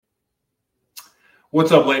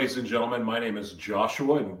What's up, ladies and gentlemen? My name is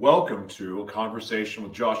Joshua, and welcome to A Conversation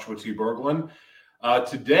with Joshua T. Berglund.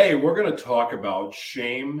 Today, we're going to talk about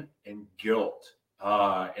shame and guilt.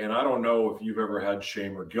 And I don't know if you've ever had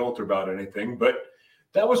shame or guilt about anything, but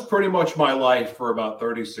that was pretty much my life for about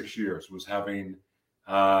 36 years, was having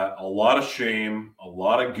a lot of shame, a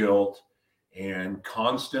lot of guilt, and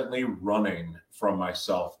constantly running from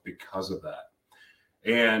myself because of that.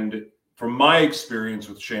 And from my experience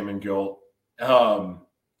with shame and guilt,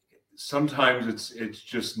 sometimes it's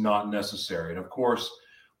just not necessary. And of course,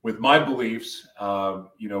 with my beliefs,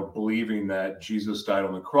 believing that Jesus died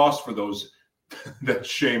on the cross for those that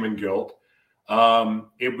shame and guilt,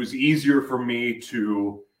 it was easier for me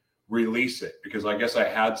to release it because I guess I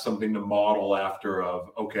had something to model after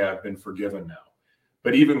of, okay, I've been forgiven now.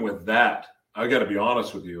 But even with that, I got to be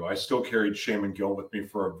honest with you, I still carried shame and guilt with me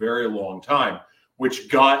for a very long time, which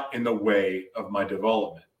got in the way of my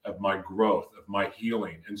development, of my growth, of my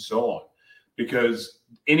healing, and so on. Because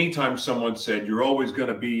anytime someone said you're always going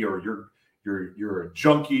to be, or you're a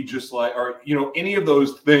junkie, just like, or any of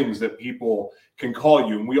those things that people can call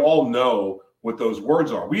you, and we all know what those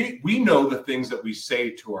words are. We know the things that we say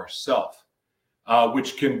to ourselves,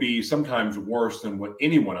 which can be sometimes worse than what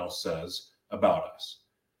anyone else says about us.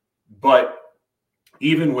 But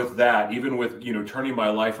even with that, even with turning my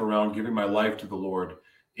life around, giving my life to the Lord,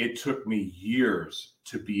 it took me years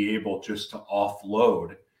to be able just to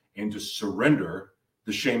offload and to surrender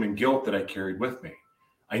the shame and guilt that I carried with me.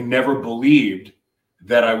 I never believed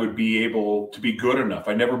that I would be able to be good enough.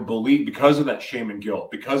 I never believed, because of that shame and guilt,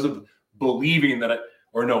 because of believing that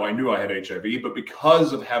I knew I had HIV, but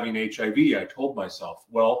because of having HIV, I told myself,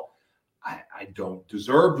 well, I don't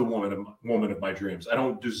deserve the woman of my dreams. I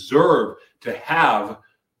don't deserve to have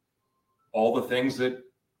all the things that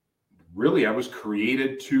really I was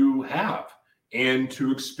created to have and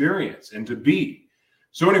to experience and to be.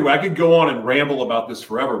 So anyway, I could go on and ramble about this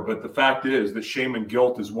forever, but the fact is that shame and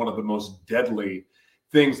guilt is one of the most deadly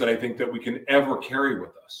things that I think that we can ever carry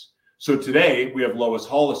with us. So today we have Lois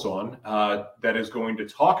Hollis on that is going to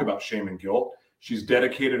talk about shame and guilt. She's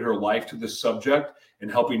dedicated her life to this subject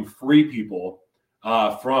and helping free people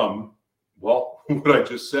from, well, what I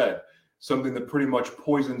just said, something that pretty much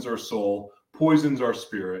poisons our soul, poisons our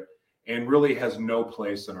spirit, and really has no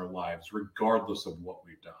place in our lives, regardless of what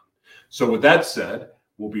we've done. So with that said,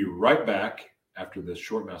 we'll be right back after this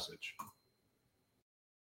short message.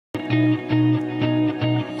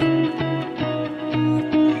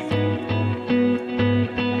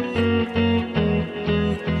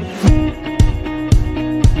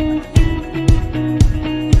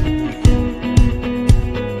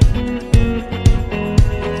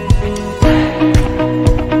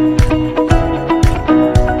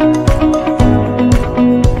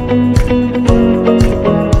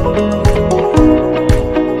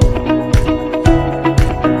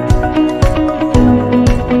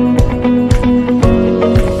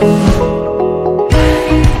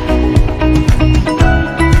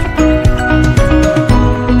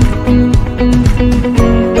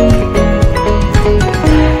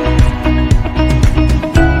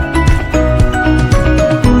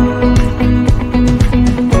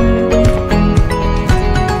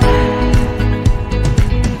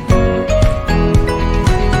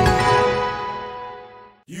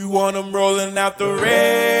 The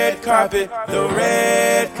red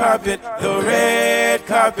carpet, the red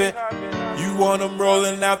carpet. You want them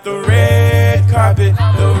rolling out the red carpet,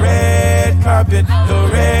 the red carpet, the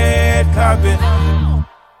red carpet.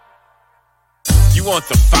 You want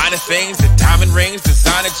the finer things, the diamond rings,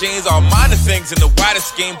 designer jeans, all minor things in the widest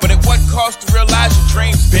scheme. But at what cost to realize your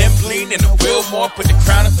dreams? Been bleeding in the wheel more, put the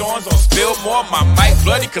crown of thorns on spill more. My mic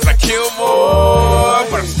bloody cause I kill more,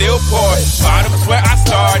 but I'm still poor. Bottom is where I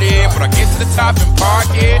started, but I get to the top and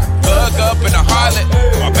park it. Plug up in a harlot,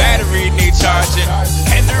 my battery need charging.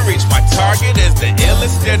 And to reach my target is the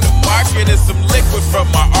illest in the market. Is some liquid from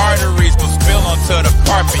my arteries will spill onto the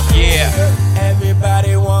carpet, yeah.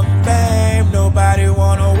 Everybody want fame, nobody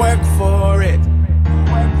wanna work for it.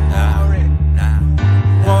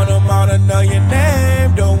 Want them all to know your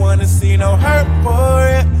name, don't wanna see no hurt for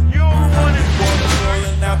it. You wanna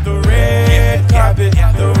rolling out the red carpet,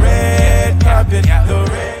 the red carpet, the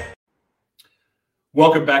red.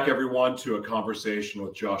 Welcome back, everyone, to A Conversation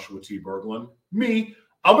with Joshua T. Berglund.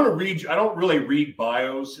 I'm going to read, I don't really read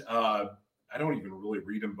bios. I don't even really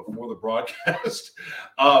read them before the broadcast,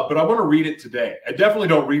 but I want to read it today. I definitely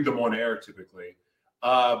don't read them on air typically,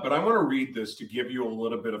 but I want to read this to give you a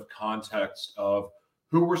little bit of context of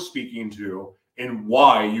who we're speaking to and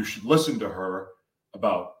why you should listen to her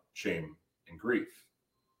about shame and grief.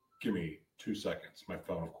 Give me 2 seconds. My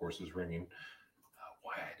phone, of course, is ringing.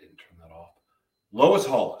 why I didn't turn that off. Lois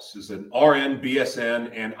Hollis is an RN,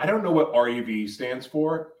 BSN, and I don't know what REV stands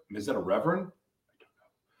for. Is that a reverend?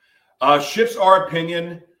 I don't know. Shifts our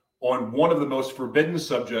opinion on one of the most forbidden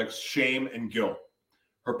subjects, shame and guilt.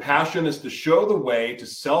 Her passion is to show the way to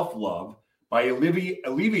self-love by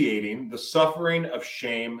alleviating the suffering of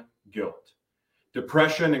shame, guilt,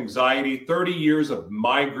 depression, anxiety. 30 years of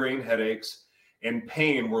migraine headaches and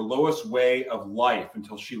pain were Lois' way of life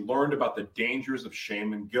until she learned about the dangers of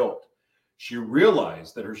shame and guilt. She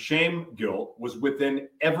realized that her shame, guilt was within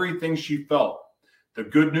everything she felt. The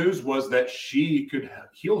good news was that she could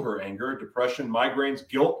heal her anger, depression, migraines,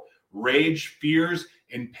 guilt, rage, fears,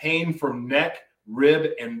 and pain from neck,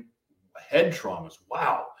 rib, and head traumas.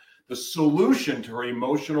 Wow. The solution to her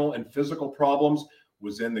emotional and physical problems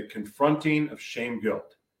was in the confronting of shame,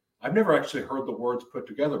 guilt. I've never actually heard the words put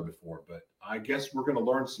together before, but I guess we're going to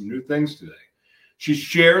learn some new things today. She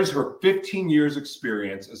shares her 15 years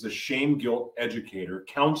experience as a shame, guilt educator,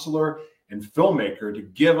 counselor, and filmmaker to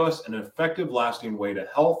give us an effective, lasting way to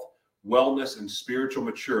health, wellness, and spiritual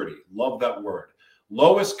maturity. Love that word.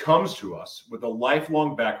 Lois comes to us with a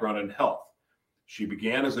lifelong background in health. She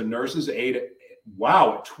began as a nurse's aide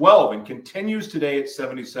at 12 and continues today at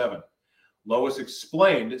 77. Lois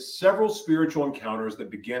explained several spiritual encounters that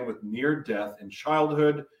began with near death in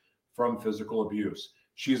childhood from physical abuse.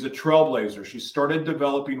 She's a trailblazer. She started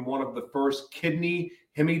developing one of the first kidney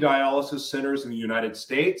hemodialysis centers in the United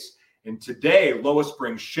States. And today, Lois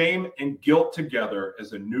brings shame and guilt together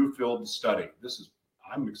as a new field study.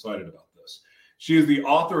 I'm excited about this. She is the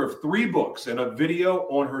author of 3 books and a video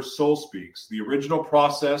on her Soul Speaks, the original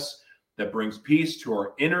process that brings peace to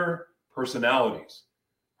our inner personalities.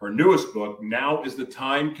 Her newest book, Now is the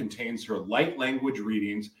Time, contains her light language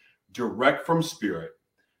readings direct from spirit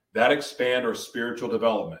that expand our spiritual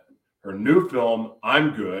development. Her new film,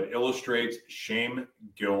 I'm Good, illustrates shame,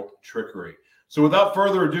 guilt, trickery. So without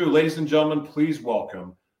further ado, ladies and gentlemen, please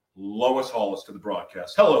welcome Lois Hollis to the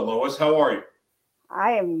broadcast. Hello, Lois. How are you?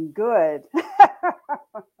 I am good.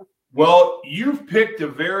 Well, you've picked a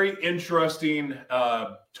very interesting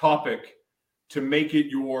topic to make it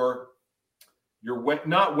your way,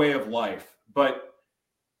 not way of life, but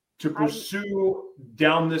to pursue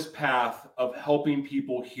down this path of helping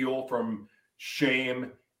people heal from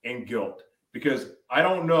shame and guilt. Because I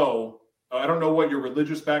don't know what your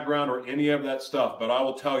religious background or any of that stuff, but I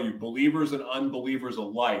will tell you, believers and unbelievers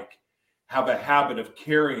alike have a habit of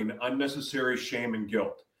carrying unnecessary shame and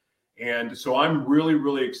guilt. And so I'm really,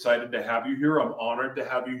 really excited to have you here. I'm honored to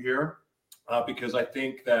have you here because I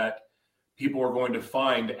think that people are going to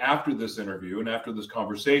find after this interview and after this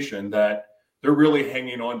conversation that they're really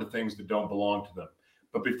hanging on to things that don't belong to them.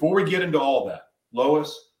 But before we get into all that,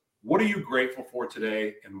 Lois, what are you grateful for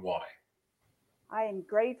today and why? I am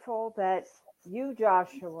grateful that you,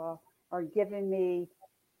 Joshua, are giving me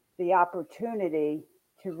the opportunity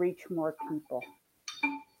to reach more people.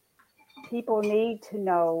 People need to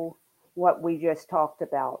know what we just talked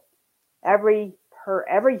about. Every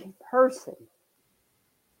person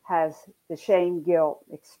has the shame guilt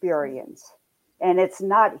experience, and it's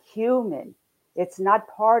not human. It's not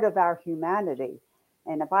part of our humanity.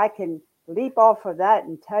 And if I can leap off of that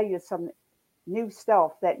and tell you some new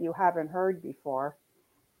stuff that you haven't heard before,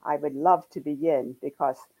 I would love to begin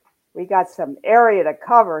because we got some area to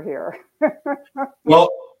cover here. Well,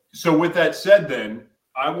 so with that said, then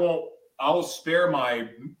I'll spare my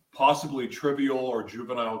possibly trivial or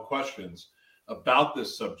juvenile questions about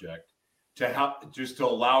this subject just to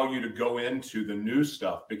allow you to go into the new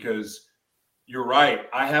stuff, because you're right.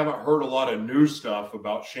 I haven't heard a lot of new stuff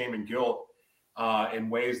about shame and guilt in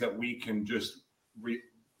ways that we can just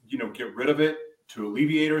get rid of it, to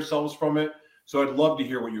alleviate ourselves from it. So I'd love to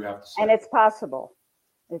hear what you have to say. And it's possible.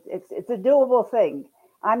 It's a doable thing.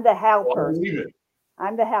 I'm the how person.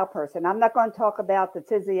 I'm the how person. I'm not going to talk about the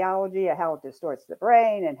physiology of how it distorts the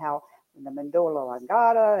brain and how the medulla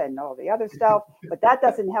oblongata and all the other stuff, but that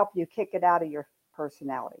doesn't help you kick it out of your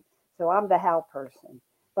personality. So I'm the how person.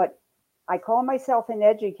 But I call myself an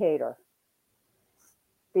educator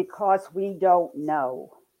because we don't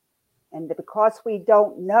know. And because we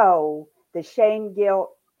don't know, the shame,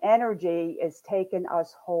 guilt energy is taking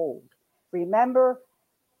us hold. Remember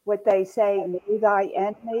what they say, know thy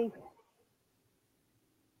enemy?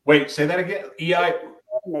 Wait, say that again.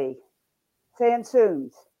 Enemy.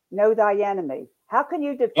 Sansoons, know thy enemy. How can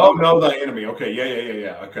you defeat? Oh, know thy enemy. Okay,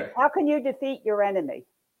 yeah. Okay. How can you defeat your enemy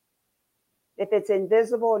if it's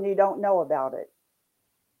invisible and you don't know about it?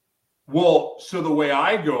 Well, so the way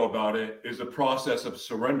I go about it is a process of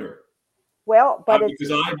surrender. Well, but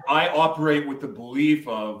because I operate with the belief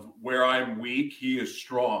of where I'm weak, he is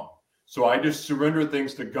strong. So I just surrender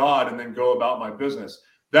things to God and then go about my business.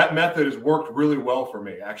 That method has worked really well for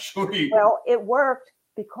me, actually. Well, it worked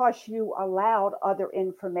because you allowed other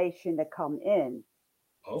information to come in.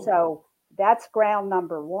 Oh. So that's ground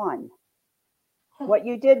number one. What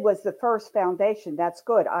you did was the first foundation. That's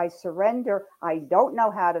good. I surrender. I don't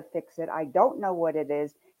know how to fix it. I don't know what it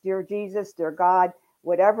is. Dear Jesus, dear God,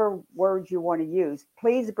 whatever words you want to use,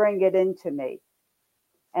 please bring it into me.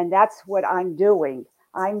 And that's what I'm doing.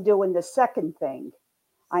 I'm doing the second thing.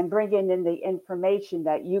 I'm bringing in the information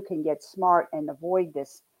that you can get smart and avoid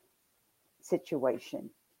this situation.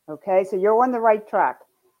 Okay, so you're on the right track.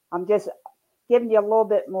 I'm just giving you a little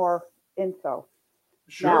bit more info.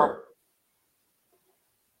 Sure.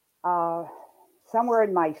 Now, somewhere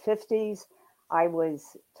in my 50s, I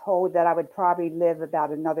was told that I would probably live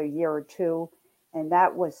about another year or two. And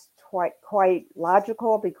that was quite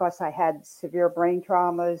logical because I had severe brain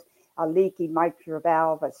traumas, a leaky mitral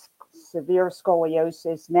valve, a severe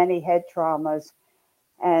scoliosis, many head traumas,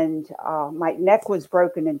 and my neck was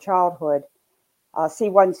broken in childhood,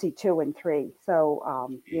 C1, C2, and 3. So,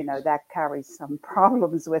 that carries some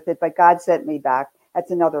problems with it, but God sent me back.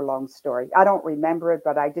 That's another long story. I don't remember it,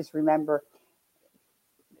 but I just remember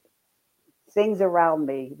things around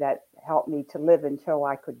me that helped me to live until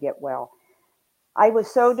I could get well. I was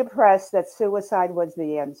so depressed that suicide was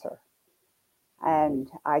the answer. And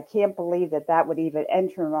I can't believe that would even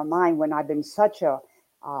enter my mind when I've been such a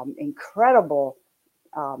incredible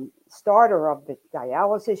starter of the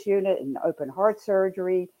dialysis unit and open heart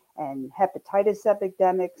surgery and hepatitis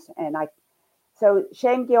epidemics. So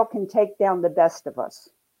shame, guilt can take down the best of us.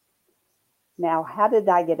 Now, how did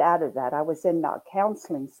I get out of that? I was in a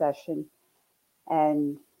counseling session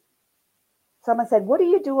and someone said, "What do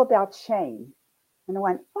you do about shame?" And I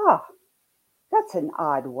went, "Oh, that's an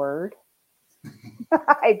odd word."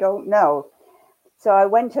 I don't know. So I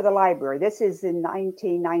went to the library. This is in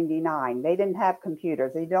 1999. They didn't have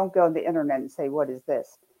computers. They don't go on the internet and say, "What is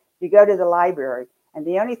this?" You go to the library. And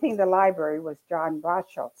the only thing in the library was John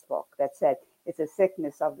Rothschild's book that said, "It's a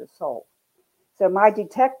sickness of the soul." So my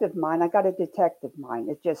detective mind, I got a detective mind.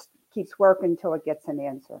 It just keeps working until it gets an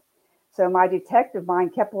answer. So my detective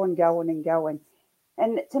mind kept on going and going.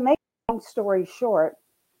 And to make a long story short,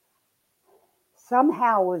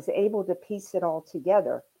 somehow was able to piece it all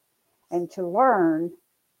together and to learn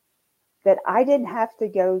that I didn't have to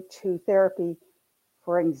go to therapy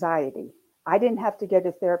for anxiety. I didn't have to go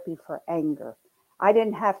to therapy for anger. I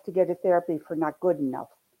didn't have to go to therapy for not good enough.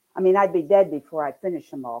 I mean, I'd be dead before I'd finish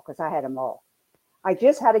them all because I had them all. I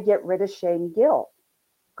just had to get rid of shame, guilt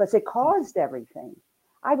because it caused everything.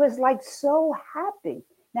 I was like so happy.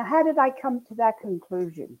 Now, how did I come to that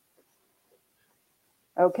conclusion?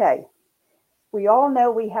 Okay. We all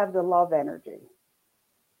know we have the love energy.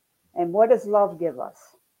 And what does love give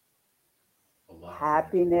us?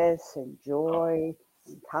 Happiness and joy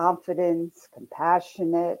and confidence,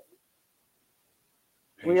 compassionate.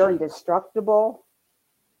 We are indestructible.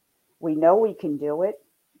 We know we can do it.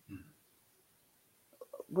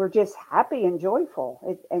 We're just happy and joyful,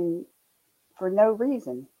 and for no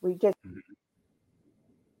reason. We just.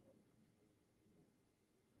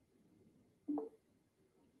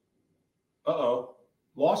 Uh-oh,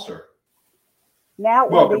 lost her. Now,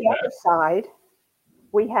 on the other side,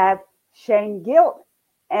 we have shame, guilt,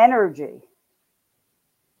 energy.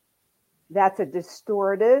 That's a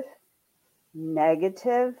distortive,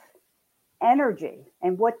 negative energy.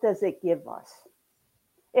 And what does it give us?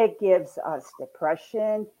 It gives us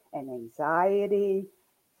depression and anxiety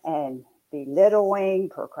and belittling,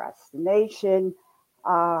 procrastination.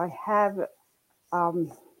 I have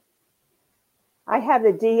the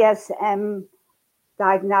DSM,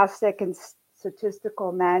 Diagnostic and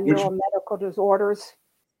Statistical Manual of Medical Disorders.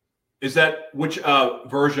 Is that, which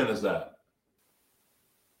version is that?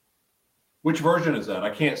 Which version is that? I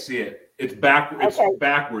can't see it. It's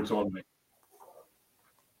backwards on me.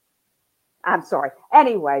 I'm sorry.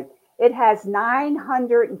 Anyway, it has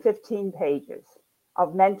 915 pages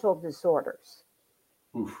of mental disorders.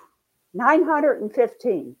 Oof.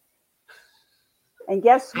 915. And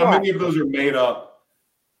guess what? How many of those are made up?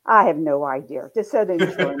 I have no idea. Just so the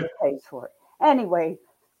insurance pays for it. Anyway,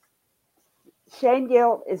 shame,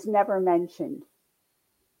 guilt is never mentioned.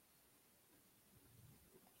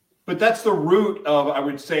 But that's the root of, I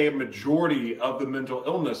would say, a majority of the mental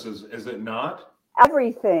illnesses, is it not?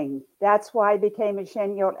 Everything. That's why I became a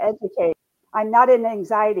shame, guilt educator. I'm not an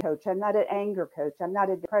anxiety coach. I'm not an anger coach. I'm not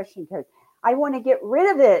a depression coach. I want to get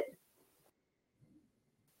rid of it.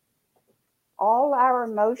 All our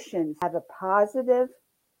emotions have a positive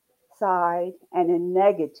side and a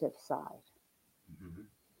negative side. Mm-hmm.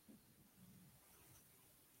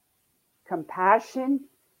 Compassion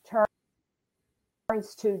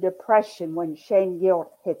turns to depression when shame guilt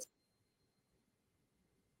hits.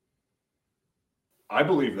 I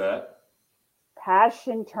believe that.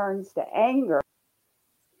 Passion turns to anger.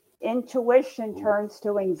 Intuition turns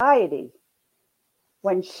to anxiety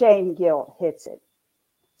when shame guilt hits it.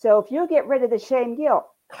 So if you get rid of the shame guilt,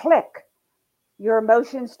 click, your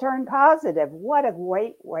emotions turn positive. What a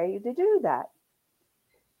great way to do that.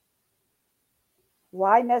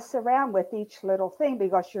 Why mess around with each little thing?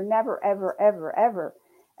 Because you're never, ever, ever, ever,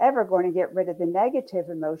 ever going to get rid of the negative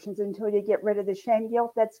emotions until you get rid of the shame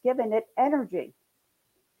guilt that's given it energy.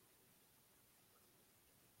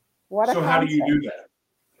 What a So how do you concept. do that?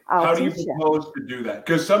 I'll How do you teach you. propose to do that?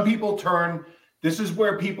 Because some people this is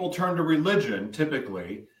where people turn to religion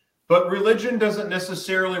typically, but religion doesn't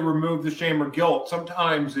necessarily remove the shame or guilt.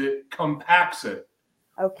 Sometimes it compacts it.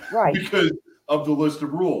 Okay, right. Because of the list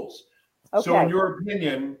of rules. Okay. So in your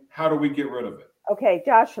opinion, how do we get rid of it? Okay,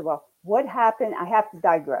 Joshua, what happened? I have to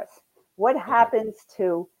digress. What happens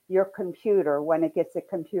to your computer when it gets a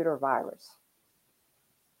computer virus?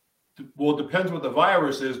 Well, it depends what the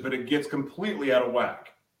virus is, but it gets completely out of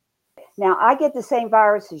whack. Now, I get the same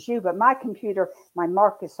virus as you, but my computer, my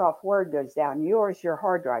Microsoft Word goes down. Yours, your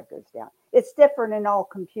hard drive goes down. It's different in all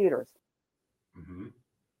computers. Mm-hmm.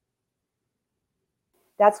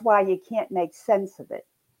 That's why you can't make sense of it.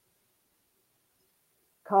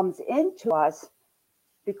 Comes into us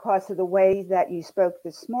because of the way that you spoke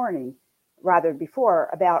this morning, rather before,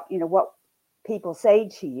 about, what people say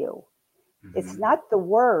to you. Mm-hmm. It's not the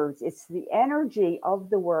words, it's the energy of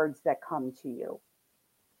the words that come to you.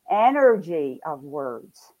 Energy of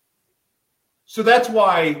words. So that's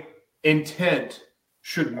why intent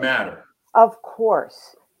should matter. Of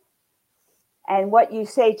course. And what you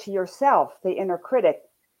say to yourself, the inner critic,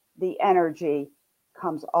 the energy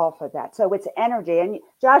comes off of that. So it's energy. And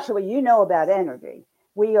Joshua, you know about energy.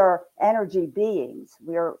 We are energy beings.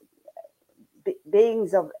 We are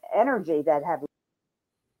beings of energy that have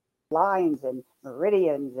lines and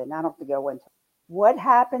meridians, and I don't have to go into what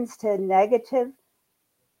happens to negative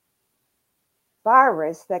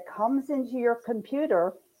virus that comes into your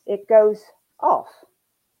computer. It goes off.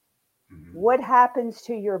 Mm-hmm. What happens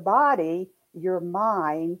to your body, your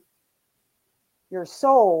mind, your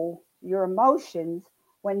soul, your emotions,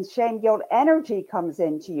 when shame, guilt, energy comes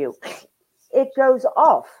into you? It goes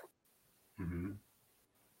off. Mm-hmm.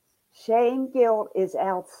 Shame, guilt is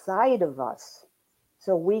outside of us,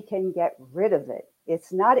 so we can get rid of it.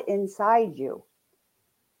 It's not inside you.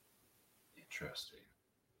 Interesting.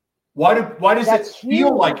 Why does it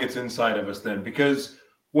feel like it's inside of us then? Because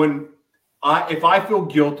if I feel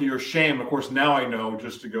guilty or shame, of course, now I know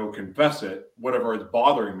just to go confess it, whatever is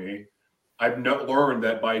bothering me. I've learned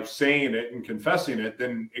that by saying it and confessing it,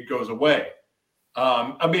 then it goes away.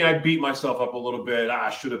 I beat myself up a little bit. I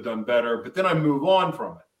should have done better, but then I move on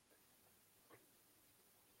from it.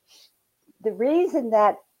 The reason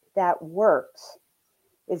that works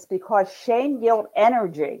is because shame, guilt,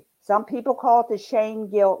 energy. Some people call it the shame,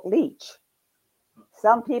 guilt leech.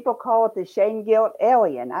 Some people call it the shame, guilt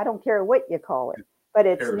alien. I don't care what you call it, but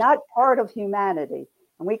it's not part of humanity.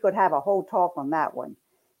 And we could have a whole talk on that one.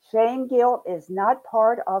 Shame, guilt is not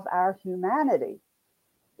part of our humanity.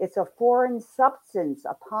 It's a foreign substance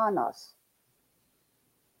upon us.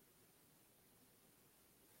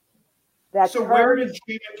 So where did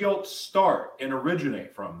shame and guilt start and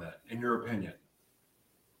originate from then, in your opinion?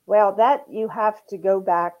 Well, that you have to go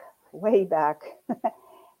back, way back,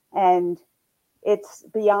 and it's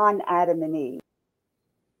beyond Adam and Eve.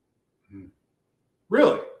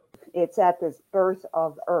 Really? It's at the birth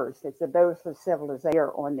of Earth. It's the birth of civilization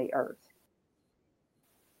on the Earth.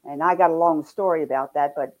 And I got a long story about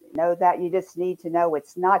that, but know that you just need to know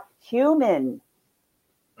it's not human.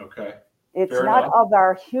 Okay. It's not of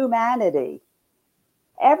our humanity.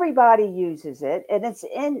 Everybody uses it, and it's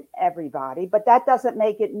in everybody, but that doesn't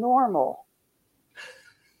make it normal.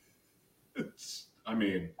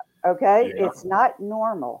 Okay? Yeah. It's not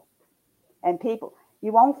normal. And people,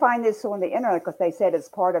 you won't find this on the internet because they said it's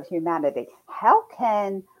part of humanity. How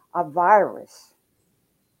can a virus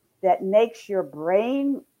that makes your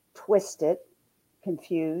brain twisted,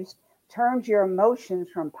 confused, turns your emotions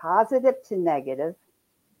from positive to negative,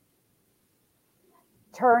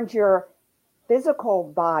 turns your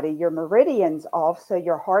physical body, your meridians off so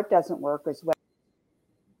your heart doesn't work as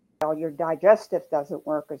well, your digestive doesn't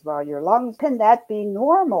work as well, your lungs, can that be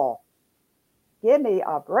normal? Give me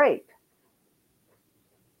a break.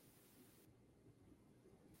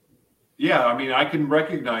 Yeah, I can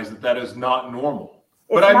recognize that is not normal.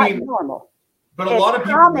 It's not normal. But a lot of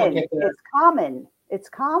people look at that. It's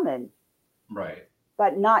common. Right.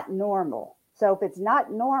 but not normal. So if it's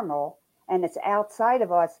not normal and it's outside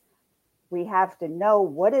of us, we have to know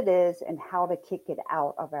what it is and how to kick it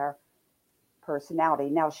out of our personality.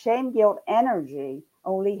 Now, shame, guilt, energy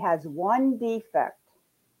only has one defect.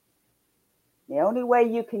 The only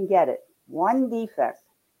way you can get it, one defect.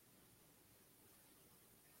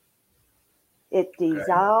 It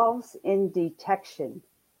dissolves in detection.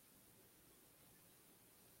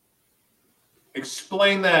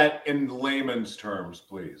 Explain that in layman's terms,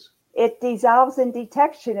 please. It dissolves in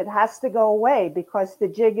detection. It has to go away because the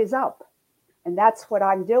jig is up. And that's what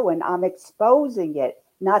I'm doing. I'm exposing it,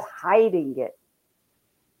 not hiding it.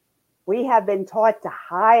 We have been taught to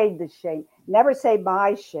hide the shame. Never say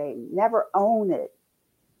my shame. Never own it.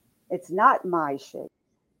 It's not my shame.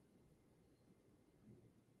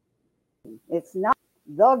 It's not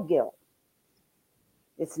the guilt.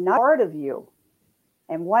 It's not part of you.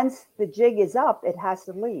 And once the jig is up, it has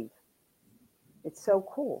to leave. It's so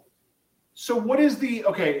cool. So what is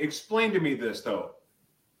okay, explain to me this though.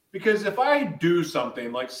 Because if I do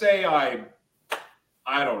something, like say I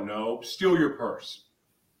don't know, steal your purse.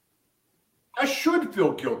 I should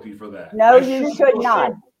feel guilty for that. No, you should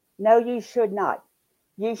not. No, you should not.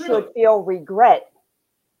 You should feel regret.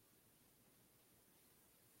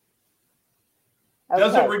 Okay.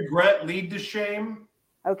 Doesn't regret lead to shame?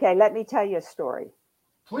 Okay, let me tell you a story.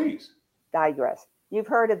 Please. Digress. You've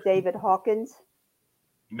heard of David Hawkins?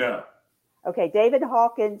 No. Okay, David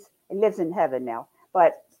Hawkins lives in heaven now,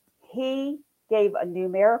 but he gave a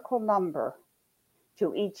numerical number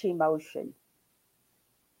to each emotion.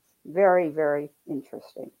 Very, very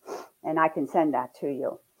interesting. And I can send that to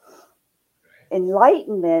you.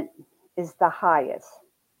 Enlightenment is the highest.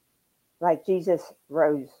 Like Jesus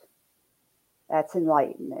rose. That's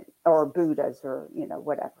enlightenment. Or Buddha's or,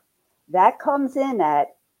 whatever. That comes in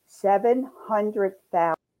at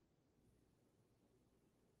 700,000.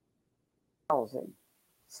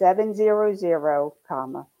 700,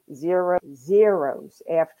 comma, 0 zeros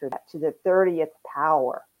after that to the 30th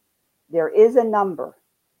power. There is a number.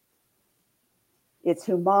 It's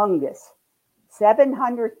humongous.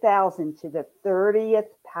 700,000 to the 30th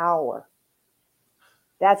power.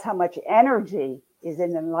 That's how much energy is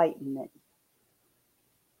in enlightenment.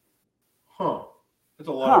 Huh. That's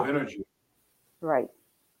a lot of energy. Right.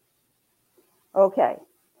 Okay.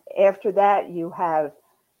 After that, you have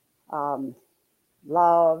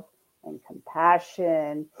love and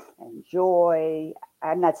compassion and joy.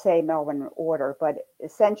 I'm not saying them in order, but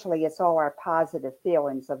essentially it's all our positive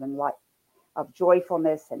feelings of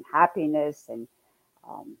joyfulness and happiness and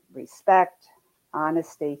respect,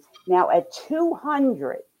 honesty. Now at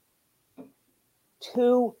 200,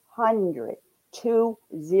 200,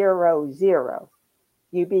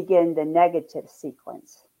 you begin the negative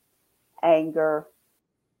sequence. Anger,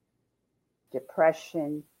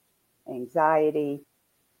 depression, anxiety.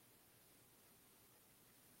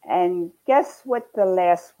 And guess what the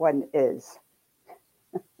last one is?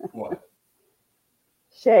 What?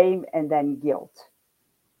 Shame and then guilt.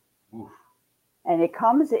 Oof. And it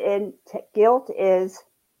comes in, guilt is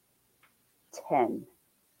 10.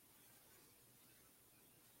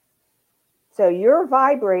 So you're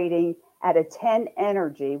vibrating at a 10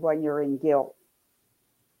 energy when you're in guilt.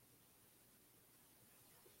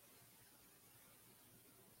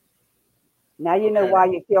 Now you know why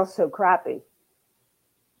you feel so crappy.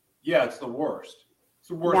 Yeah, it's the worst. It's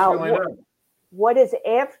the worst now, feeling ever. What is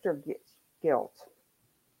after guilt?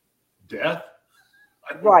 Death?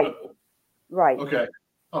 Right. Right. Okay.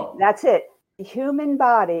 Oh. That's it. The human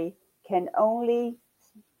body can only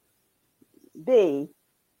be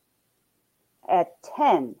at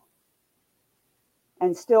 10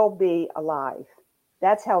 and still be alive.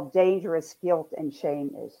 That's how dangerous guilt and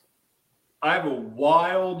shame is. I have a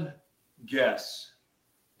wild guess,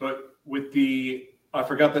 but with I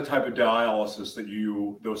forgot the type of dialysis that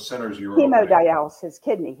those centers you were hemodialysis,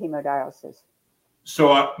 kidney hemodialysis.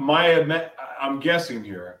 So I'm guessing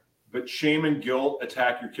here, but shame and guilt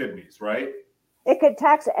attack your kidneys, right? It could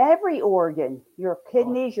tax every organ, your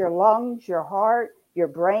kidneys, your lungs, your heart, your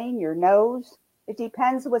brain, your nose. It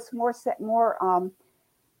depends what's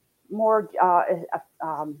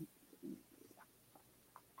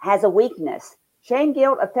has a weakness. Shame,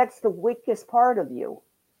 guilt affects the weakest part of you.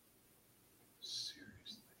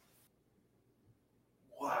 Seriously.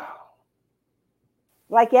 Wow.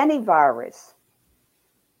 Like any virus.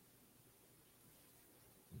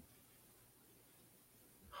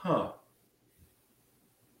 Huh.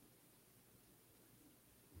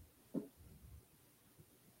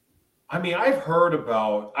 I mean, I've heard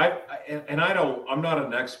about, I'm not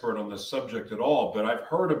an expert on this subject at all, but I've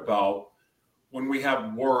heard about when we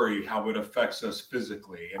have worry, how it affects us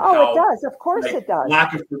physically, and Oh, how it does. Of course like, it does.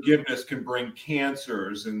 lack of forgiveness can bring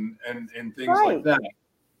cancers and things Right. like that.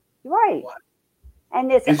 Right. What? And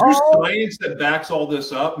it's Is there all science that backs all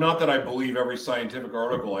this up? Not that I believe every scientific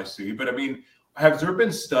article I see, but I mean, have there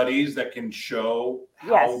been studies that can show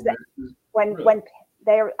how yes. this is When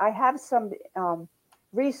there, I have some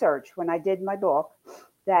research when I did my book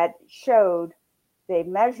that showed the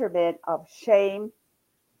measurement of shame,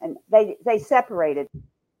 and they separated,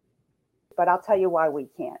 but I'll tell you why we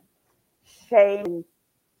can't. Shame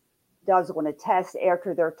does on a test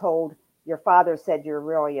after they're told your father said you're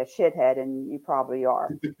really a shithead, and you probably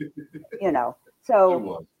are, you know.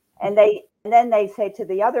 So, and then they say to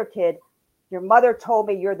the other kid, your mother told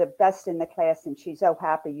me you're the best in the class, and she's so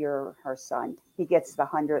happy you're her son. He gets the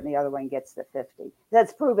 100, and the other one gets the 50.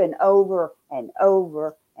 That's proven over and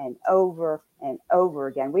over and over and over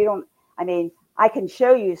again. I mean, I can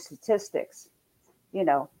show you statistics, you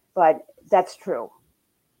know, but that's true.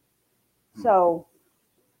 So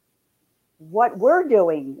what we're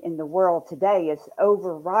doing in the world today is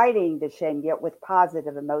overriding the shame guilt with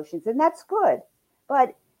positive emotions, and that's good.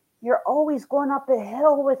 But you're always going up a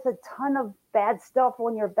hill with a ton of bad stuff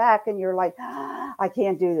on your back, and you're like, I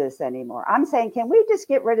can't do this anymore. I'm saying, can we just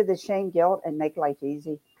get rid of the shame guilt and make life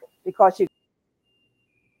easy? Because you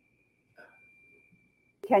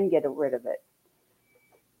can get rid of it.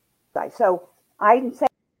 So I'm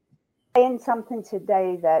saying something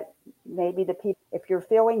today that maybe the people, if you're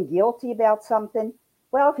feeling guilty about something,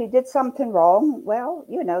 well, if you did something wrong, well,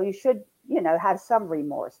 you know, you should, you know, have some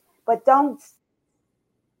remorse, but don't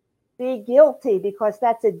be guilty, because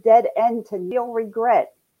that's a dead end to feel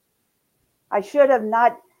regret. I should have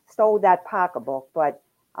not stole that pocketbook, but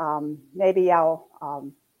maybe I'll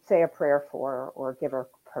say a prayer for her or give her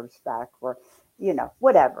purse back, or, you know,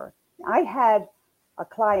 whatever. I had a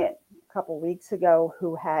client a couple weeks ago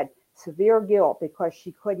who had severe guilt because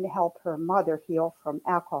she couldn't help her mother heal from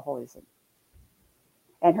alcoholism.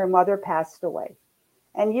 And her mother passed away.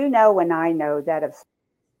 And you know, and I know that if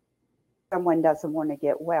someone doesn't want to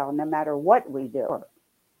get well, no matter what we do.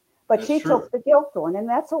 But that's she true. Took the guilt on, and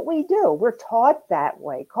that's what we do. We're taught that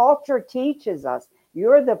way. Culture teaches us,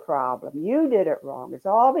 you're the problem. You did it wrong. It's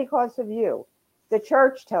all because of you. The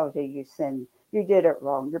church tells you you sinned. You did it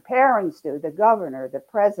wrong. Your parents do. The governor, the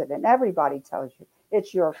president, everybody tells you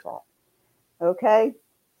it's your fault. Okay?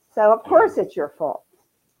 So, of course, it's your fault.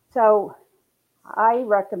 So I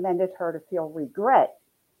recommended her to feel regret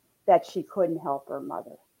that she couldn't help her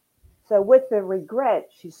mother. So with the regret,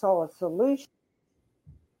 she saw a solution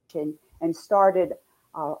and started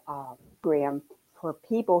a program for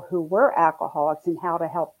people who were alcoholics and how to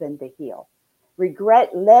help them to heal.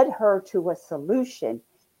 Regret led her to a solution.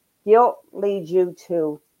 Guilt leads you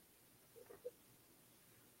to...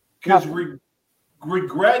 Because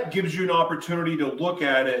regret gives you an opportunity to look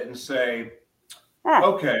at it and say,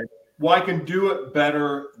 okay, well, I can do it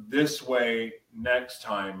better this way next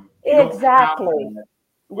time. Exactly.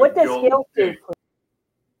 What does guilt do for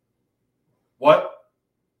what?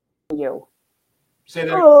 You? Say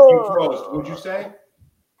that. You froze. What'd you say?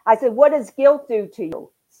 I said, what does guilt do to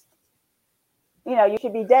you? You know, you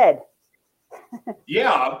should be dead.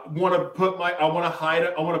 Yeah, I want to hide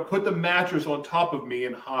it. I want to put the mattress on top of me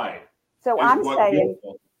and hide. So I'm saying,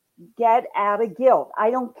 get out of guilt. I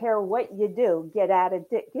don't care what you do. Get out of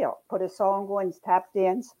guilt. Put a song on, tap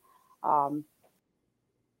dance. I'm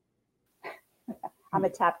a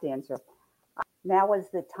tap dancer. Now is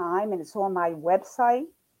the time, and it's on my website,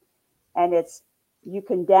 and you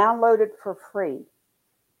can download it for free.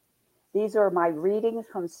 These are my readings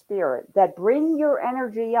from spirit that bring your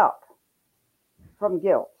energy up from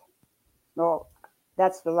guilt. Well,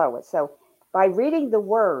 that's the lowest. So by reading the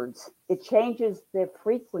words, it changes the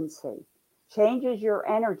frequency, changes your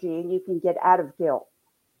energy, and you can get out of guilt.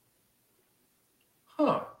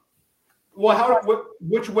 Huh. Well,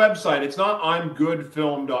 which website? It's not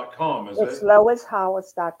imgoodfilm.com, is it? It's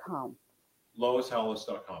loishollis.com.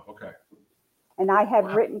 loishollis.com. Okay. And I had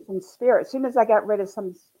written from spirit. As soon as I got rid of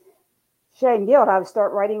some shame guilt, I would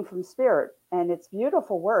start writing from spirit. And it's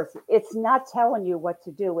beautiful words. It's not telling you what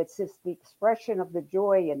to do. It's just the expression of the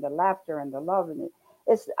joy and the laughter and the love. And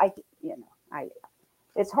it's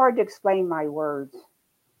hard to explain my words.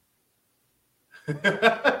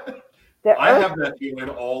 I have that feeling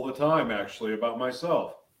all the time, actually, about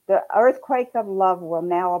myself. The earthquake of love will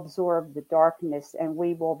now absorb the darkness, and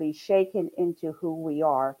we will be shaken into who we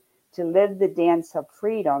are to live the dance of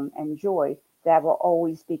freedom and joy that will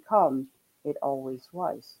always become, it always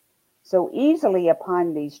was. So easily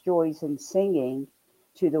upon these joys and singing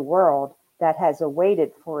to the world that has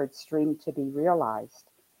awaited for its dream to be realized.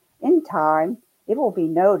 In time, it will be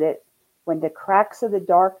noted when the cracks of the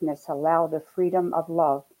darkness allow the freedom of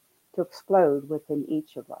love to explode within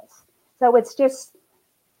each of us. So it's just,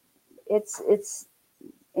 it's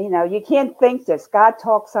you can't think this. God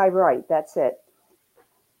talks, I write. That's it.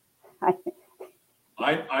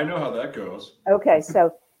 I know how that goes. Okay,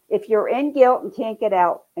 so if you're in guilt and can't get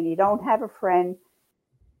out and you don't have a friend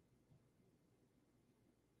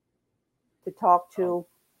to talk to,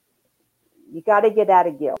 you got to get out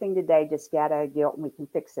of guilt. Today, just get out of guilt and we can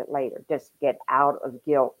fix it later. Just get out of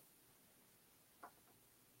guilt.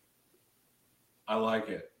 I like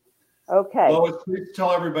it. Okay. Lois, please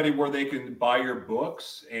tell everybody where they can buy your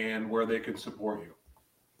books and where they can support you.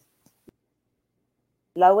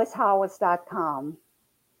 LoisHollis.com.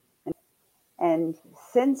 And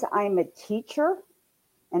since I'm a teacher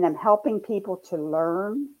and I'm helping people to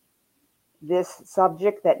learn this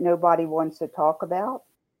subject that nobody wants to talk about,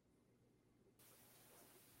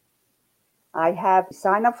 I have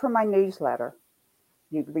sign up for my newsletter.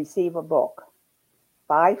 You receive a book,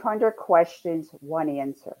 500 questions, one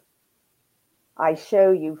answer. I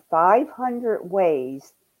show you 500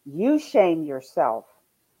 ways you shame yourself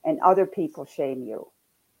and other people shame you.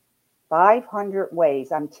 500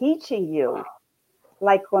 ways. I'm teaching you,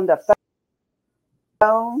 like on the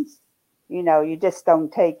phone, you just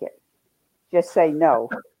don't take it. Just say no.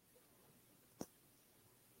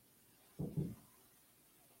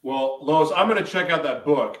 Well, Lois, I'm going to check out that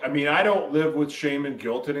book. I mean, I don't live with shame and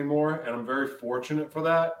guilt anymore, and I'm very fortunate for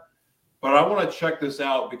that. But I want to check this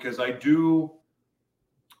out because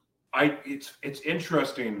it's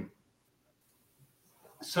interesting.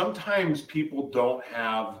 Sometimes people don't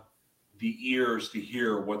have the ears to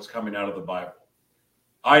hear what's coming out of the Bible.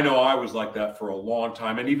 I know I was like that for a long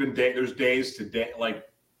time. And even there's days today,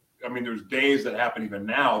 there's days that happen even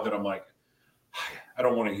now that I'm like, I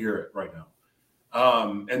don't want to hear it right now.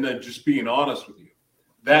 And then just being honest with you.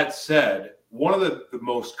 That said, one of the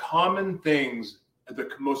most common things, the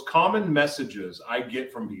most common messages I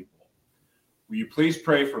get from people, will you please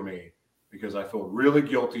pray for me because I feel really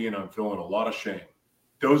guilty and I'm feeling a lot of shame.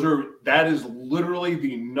 That is literally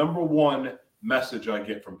the number one message I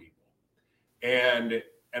get from people. And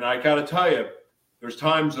I got to tell you, there's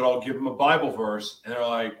times that I'll give them a Bible verse and they're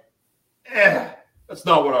like, that's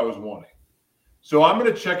not what I was wanting. So I'm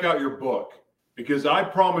going to check out your book because I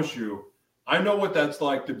promise you, I know what that's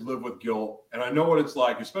like to live with guilt. And I know what it's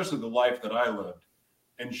like, especially the life that I lived,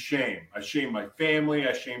 and shame. I shamed my family.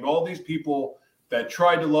 I shamed all these people that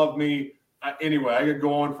tried to love me. Anyway, I could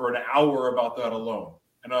go on for an hour about that alone.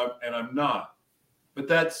 And I'm not. But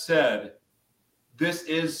that said, this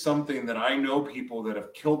is something that I know people that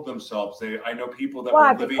have killed themselves. I know people that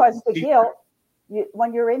were living because the guilt,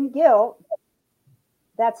 when you're in guilt,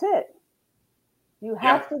 that's it. You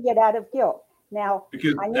have to get out of guilt. Now,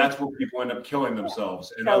 because that's where people end up killing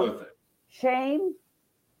themselves and other things. Shame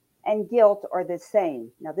and guilt are the same.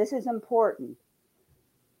 Now, this is important.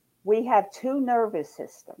 We have two nervous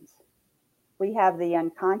systems. We have the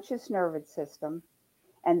unconscious nervous system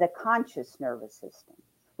and the conscious nervous system.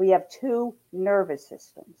 We have two nervous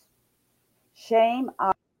systems. Shame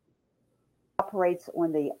operates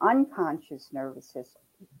on the unconscious nervous system,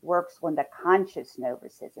 works on the conscious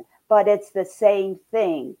nervous system, but it's the same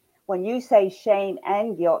thing. When you say shame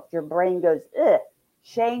and guilt, your brain goes, ugh.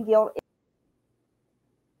 Shame, guilt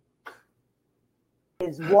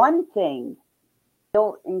is one thing.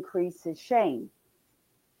 Guilt increases shame.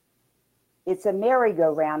 It's a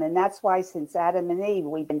merry-go-round, and that's why since Adam and Eve,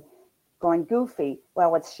 we've been going goofy.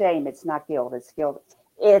 Well, it's shame. It's not guilt. It's guilt.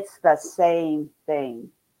 It's the same thing.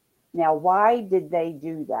 Now, why did they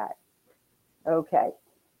do that? Okay.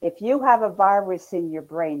 If you have a virus in your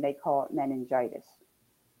brain, they call it meningitis.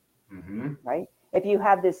 Mm-hmm. Right? If you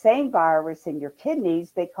have the same virus in your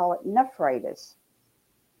kidneys, they call it nephritis.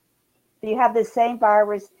 If you have the same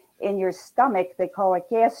virus in your stomach, they call it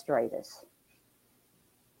gastritis.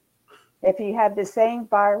 If you have the same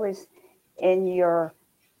virus in your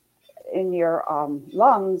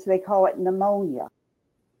lungs, they call it pneumonia.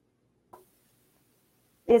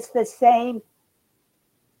 It's the same.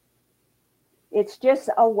 It's just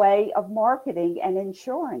a way of marketing and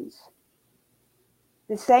insurance.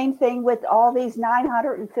 The same thing with all these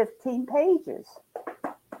 915 pages.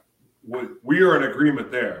 We are in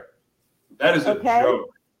agreement there. That is a joke.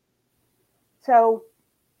 So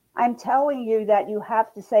I'm telling you that you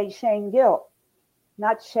have to say shame, guilt,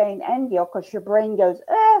 not shame and guilt, because your brain goes,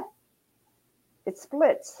 it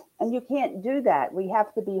splits. And you can't do that. We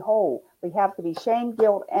have to be whole. We have to be shame,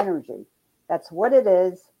 guilt, energy. That's what it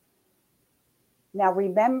is. Now,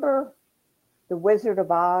 remember the Wizard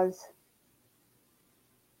of Oz?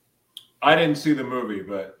 I didn't see the movie,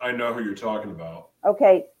 but I know who you're talking about.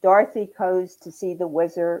 Okay, Dorothy goes to see the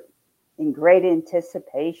wizard in great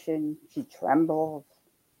anticipation. She trembles.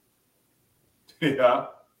 Yeah.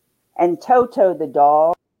 And Toto the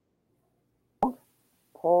dog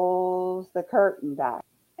pulls the curtain back.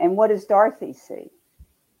 And what does Dorothy see?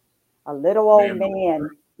 A little old man,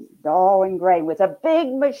 all in gray, with a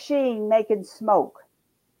big machine making smoke.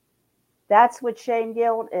 That's what shame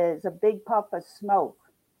guilt is, a big puff of smoke.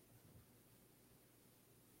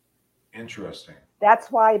 Interesting.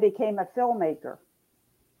 That's why I became a filmmaker.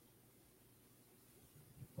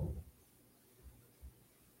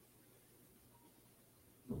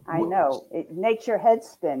 I know. It makes your head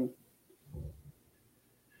spin.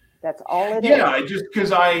 That's all it is. Yeah, I just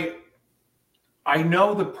because I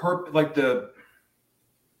know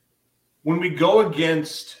when we go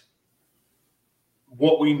against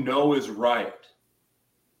what we know is right,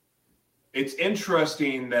 it's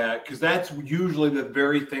interesting that because that's usually the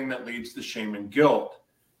very thing that leads to shame and guilt.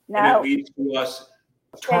 No. And it leads to us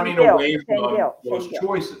turning away from those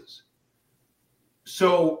choices.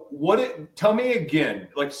 So tell me again,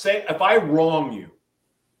 like say if I wrong you,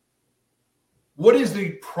 what is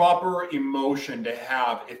the proper emotion to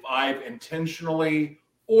have if I've intentionally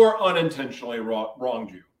or unintentionally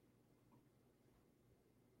wronged you?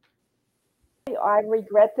 I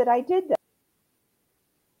regret that I did that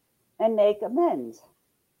and make amends.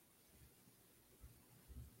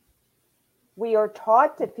 We are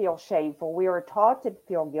taught to feel shameful. We are taught to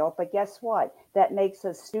feel guilt, but guess what? That makes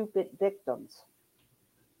us stupid victims.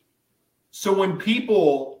 So when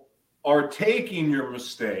people are taking your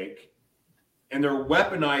mistake and they're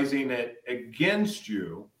weaponizing it against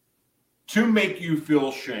you to make you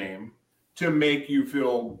feel shame, to make you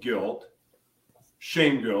feel guilt,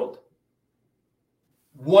 shame guilt,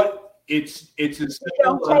 it's as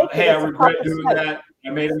simple, hey, I regret doing that. I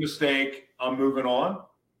made a mistake. I'm moving on.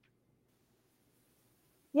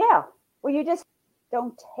 Yeah. Well, you just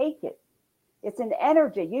don't take it. It's an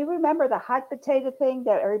energy. You remember the hot potato thing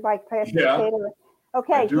that everybody passed the potato?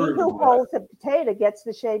 Okay, he who holds the potato gets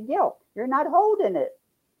the shame guilt. You're not holding it.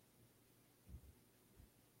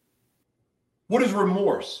 What is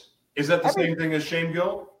remorse? Is that the same thing as shame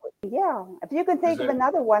guilt? Yeah. If you can think of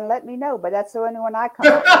another one, let me know. But that's the only one I come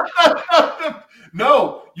up with.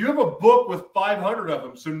 No, you have a book with 500 of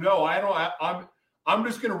them. So no, I don't. I'm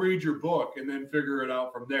just going to read your book and then figure it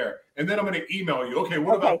out from there. And then I'm going to email you. Okay,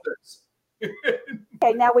 what about this?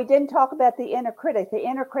 Okay, now we didn't talk about the inner critic. The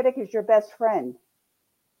inner critic is your best friend.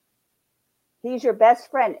 He's your best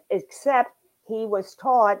friend, except he was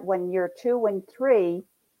taught when you're 2 and 3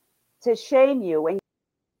 to shame you and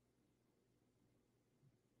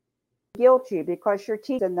guilt you because your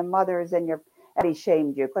teachers and the mothers and your everybody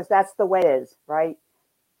shamed you because that's the way it is, right?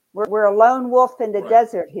 We're a lone wolf in the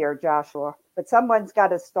desert here, Joshua, but someone's got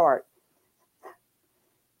to start.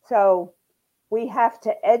 So we have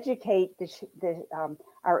to educate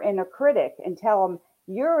our inner critic and tell them,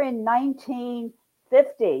 you're in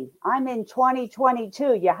 1950. I'm in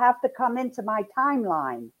 2022. You have to come into my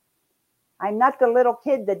timeline. I'm not the little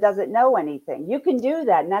kid that doesn't know anything. You can do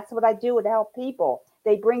that. And that's what I do to help people.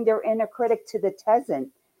 They bring their inner critic to the Tesant.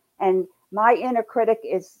 And my inner critic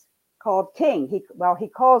is called King. He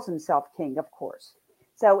calls himself King, of course.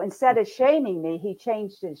 So instead of shaming me, he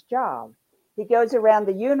changed his job. He goes around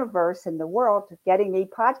the universe and the world getting me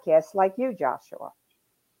podcasts like you, Joshua.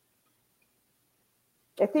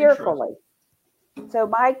 Etherically. So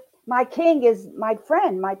my king is my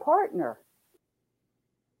friend, my partner.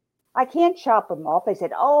 I can't chop him off. They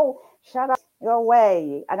said, oh, shut up, go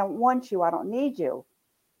away. I don't want you. I don't need you.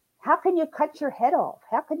 How can you cut your head off?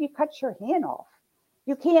 How can you cut your hand off?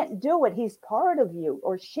 You can't do it. He's part of you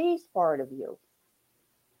or she's part of you.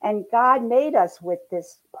 And God made us with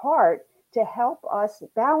this part to help us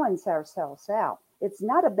balance ourselves out. It's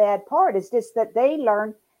not a bad part. It's just that they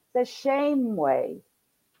learn the shame way.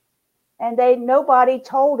 And nobody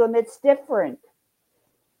told them it's different.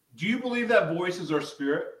 Do you believe that voice is our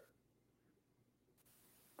spirit?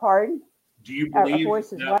 Pardon? Do you believe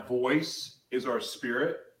that voice is our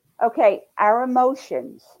spirit? Okay, our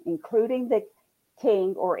emotions, including the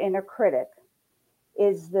king or inner critic,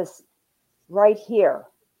 is this right here.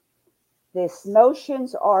 The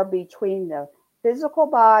emotions are between the physical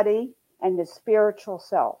body and the spiritual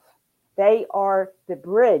self. They are the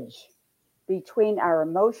bridge between our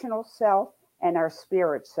emotional self and our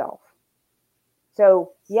spirit self.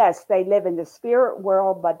 So yes, they live in the spirit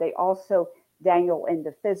world, but they also dangle in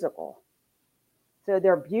the physical. So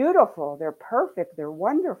they're beautiful, they're perfect, they're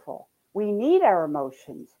wonderful. We need our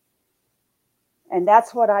emotions. And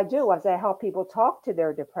that's what I do, is I help people talk to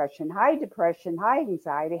their depression. Hi, depression. Hi,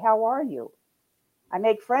 anxiety. How are you? I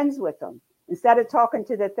make friends with them. Instead of talking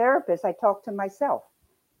to the therapist, I talk to myself.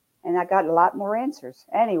 And I got a lot more answers.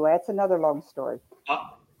 Anyway, it's another long story.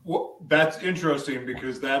 Well, that's interesting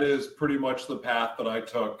because that is pretty much the path that I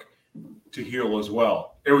took to heal as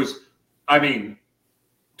well. It was, I mean,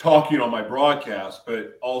 talking on my broadcast,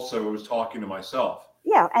 but also it was talking to myself.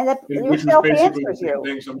 Yeah, and Which yourself was basically answers the same you.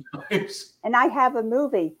 thing sometimes. And I have a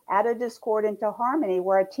movie, Out of Discord into Harmony,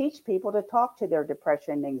 where I teach people to talk to their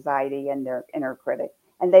depression, anxiety, and their inner critic.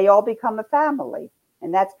 And they all become a family.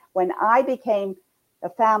 And that's when I became a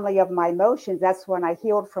family of my emotions. That's when I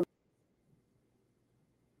healed from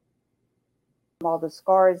all the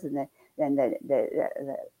scars and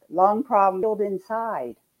the lung problem healed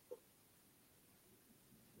inside.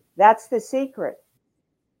 That's the secret.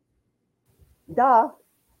 Duh.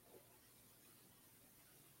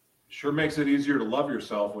 Sure makes it easier to love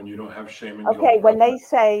yourself when you don't have shame and guilt. Okay, when they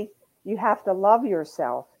say you have to love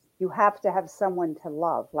yourself, you have to have someone to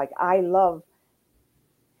love. Like I love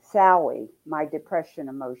Sally, my depression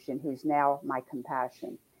emotion, who's now my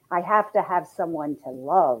compassion. I have to have someone to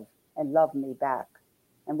love and love me back.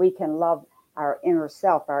 And we can love our inner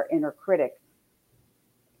self, our inner critic.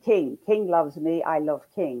 King loves me, I love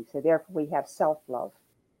King. So therefore we have self-love.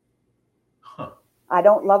 Huh. I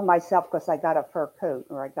don't love myself because I got a fur coat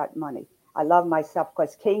or I got money. I love myself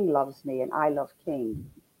because King loves me and I love King.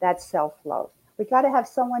 That's self-love. We got to have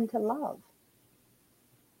someone to love.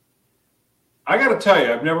 I got to tell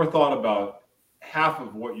you, I've never thought about half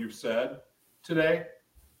of what you've said today.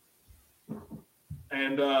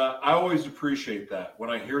 And I always appreciate that when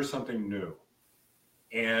I hear something new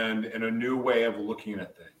and a new way of looking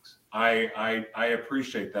at things. I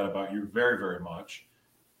appreciate that about you very, very much.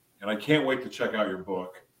 And I can't wait to check out your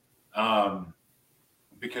book,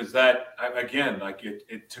 because that, again, like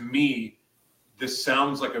it to me, this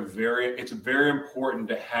sounds like it's very important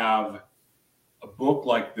to have a book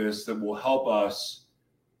like this that will help us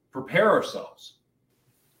prepare ourselves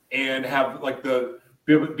and have like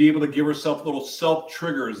be able to give ourselves little self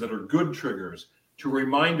triggers that are good triggers to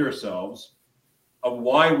remind ourselves of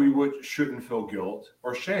why we shouldn't feel guilt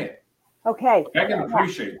or shame. Okay. I can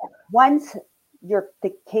appreciate that. Once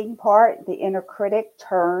the King part, the inner critic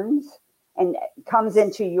turns and comes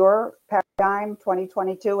into your paradigm,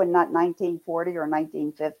 2022 and not 1940 or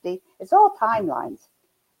 1950. It's all timelines.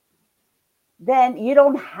 Then you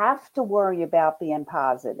don't have to worry about being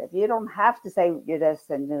positive. You don't have to say you're this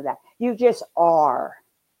and do that. You just are.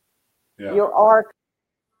 Yeah. You are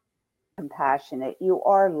compassionate. You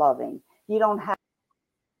are loving. You don't have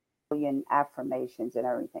a million affirmations and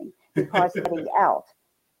everything because getting out.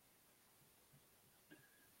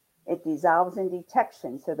 It dissolves in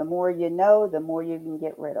detection. So the more you know, the more you can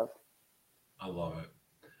get rid of. I love it.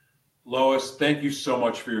 Lois, thank you so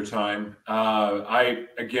much for your time.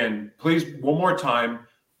 Again, please, one more time,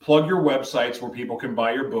 plug your websites where people can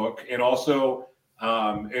buy your book and also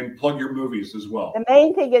and plug your movies as well. The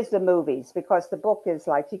main thing is the movies, because the book is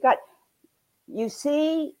like, you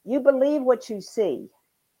believe what you see.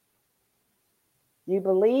 You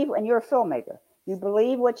believe, and you're a filmmaker. You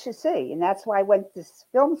believe what you see. And that's why I went to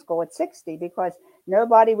film school at 60, because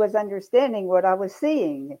nobody was understanding what I was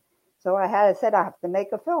seeing. So I said, I have to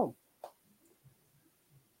make a film.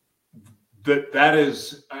 That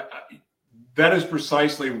is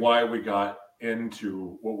precisely why we got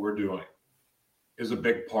into what we're doing, is a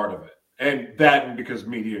big part of it. And because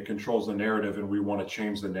media controls the narrative and we want to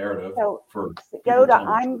change the narrative. So for go to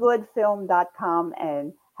imgoodfilm.com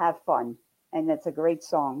and have fun. And it's a great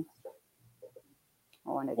song.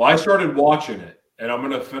 Well, I started watching it and I'm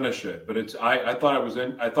going to finish it, but I thought it was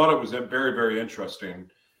very, very interesting.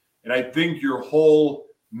 And I think your whole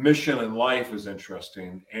mission in life is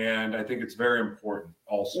interesting, and I think it's very important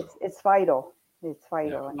also. It's vital. It's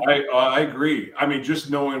vital. Yeah, I agree. I mean, just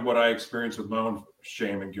knowing what I experienced with my own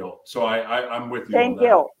shame and guilt. So I'm with you on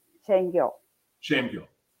that. Shame, guilt.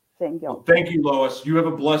 Well, thank you, Lois. You have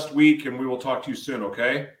a blessed week, and we will talk to you soon,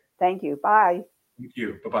 okay? Thank you. Bye. Thank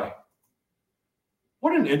you. Bye-bye.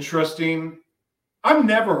 What an interesting... I've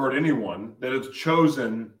never heard anyone that has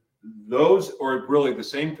chosen those, or really the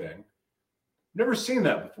same thing. Never seen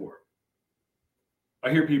that before.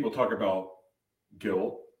 I hear people talk about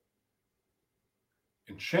guilt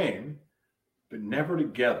and shame, but never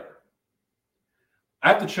together. I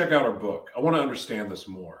have to check out our book. I want to understand this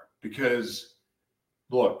more because,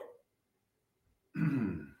 look,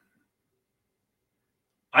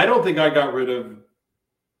 I don't think I got rid of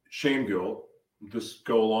shame, guilt. Just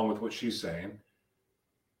go along with what she's saying.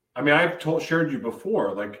 I mean, I've shared you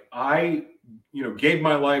before, like I, gave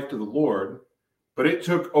my life to the Lord But it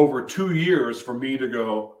took over 2 years for me to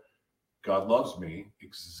go, God loves me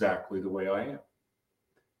exactly the way I am.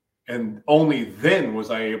 And only then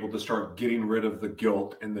was I able to start getting rid of the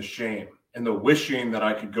guilt and the shame and the wishing that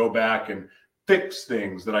I could go back and fix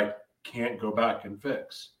things that I can't go back and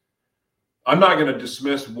fix. I'm not going to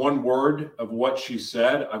dismiss one word of what she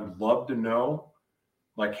said. I would love to know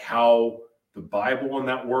like how the Bible and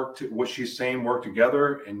that what she's saying work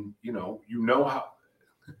together. And you know how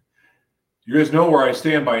you guys know where I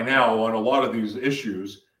stand by now on a lot of these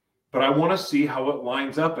issues, but I want to see how it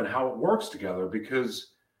lines up and how it works together, because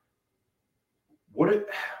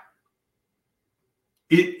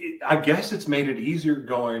I guess it's made it easier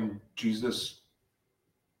going, Jesus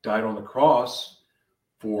died on the cross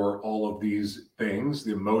for all of these things,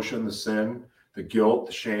 the emotion, the sin, the guilt,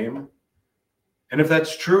 the shame. And if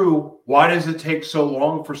that's true, why does it take so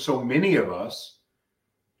long for so many of us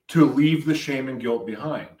to leave the shame and guilt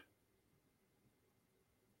behind?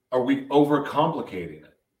 Are we overcomplicating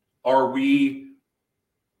it? Are we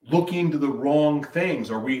looking to the wrong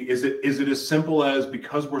things? Is it as simple as,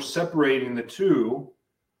 because we're separating the two,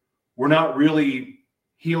 we're not really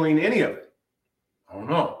healing any of it? I don't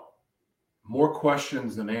know. More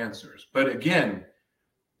questions than answers. But again,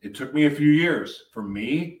 it took me a few years. For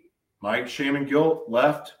me, my shame and guilt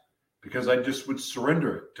left because I just would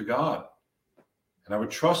surrender it to God. And I would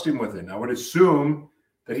trust him with it. And I would assume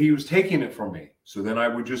that he was taking it from me. So then I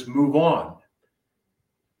would just move on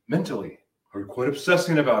mentally. I would quit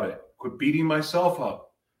obsessing about it, quit beating myself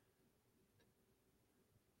up.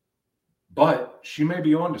 But she may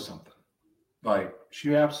be onto something. Like,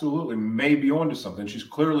 she absolutely may be onto something. She's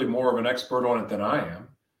clearly more of an expert on it than I am.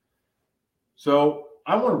 So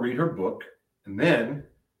I want to read her book, and then,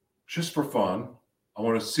 just for fun, I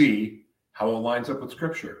want to see how it lines up with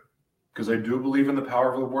Scripture, because I do believe in the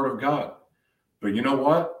power of the Word of God. But you know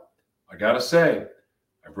what? I got to say,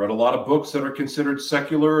 I've read a lot of books that are considered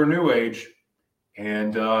secular or New Age,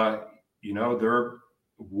 and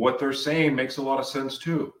what they're saying makes a lot of sense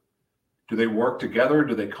too. Do they work together?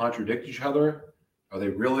 Do they contradict each other? Are they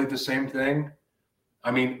really the same thing?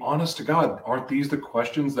 I mean, honest to God, aren't these the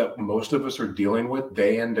questions that most of us are dealing with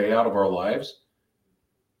day in, day out of our lives?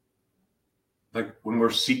 Like when we're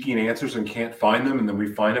seeking answers and can't find them, and then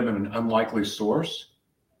we find them in an unlikely source?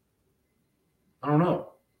 I don't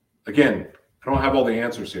know. Again, I don't have all the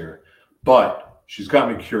answers here, but she's got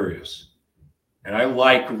me curious. And I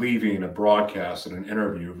like leaving a broadcast and an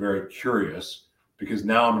interview very curious, because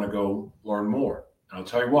now I'm going to go learn more. And I'll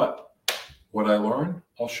tell you what I learned,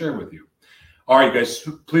 I'll share with you. All right, guys,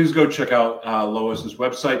 please go check out Lois's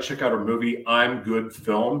website. Check out her movie,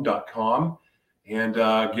 I'mGoodFilm.com. And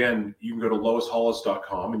again, you can go to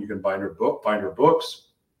LoisHollis.com and you can find her books.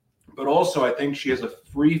 But also, I think she has a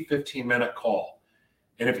free 15-minute call.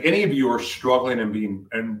 And if any of you are struggling and being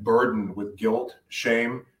burdened with guilt,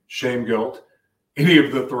 shame, guilt, any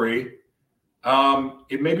of the three,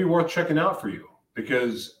 it may be worth checking out for you.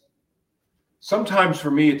 Because sometimes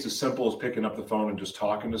for me, it's as simple as picking up the phone and just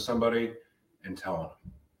talking to somebody and telling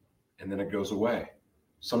them, and then it goes away.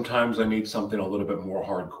 Sometimes I need something a little bit more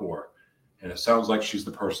hardcore, and it sounds like she's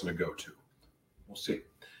the person to go to. We'll see.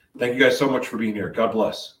 Thank you guys so much for being here. God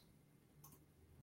bless.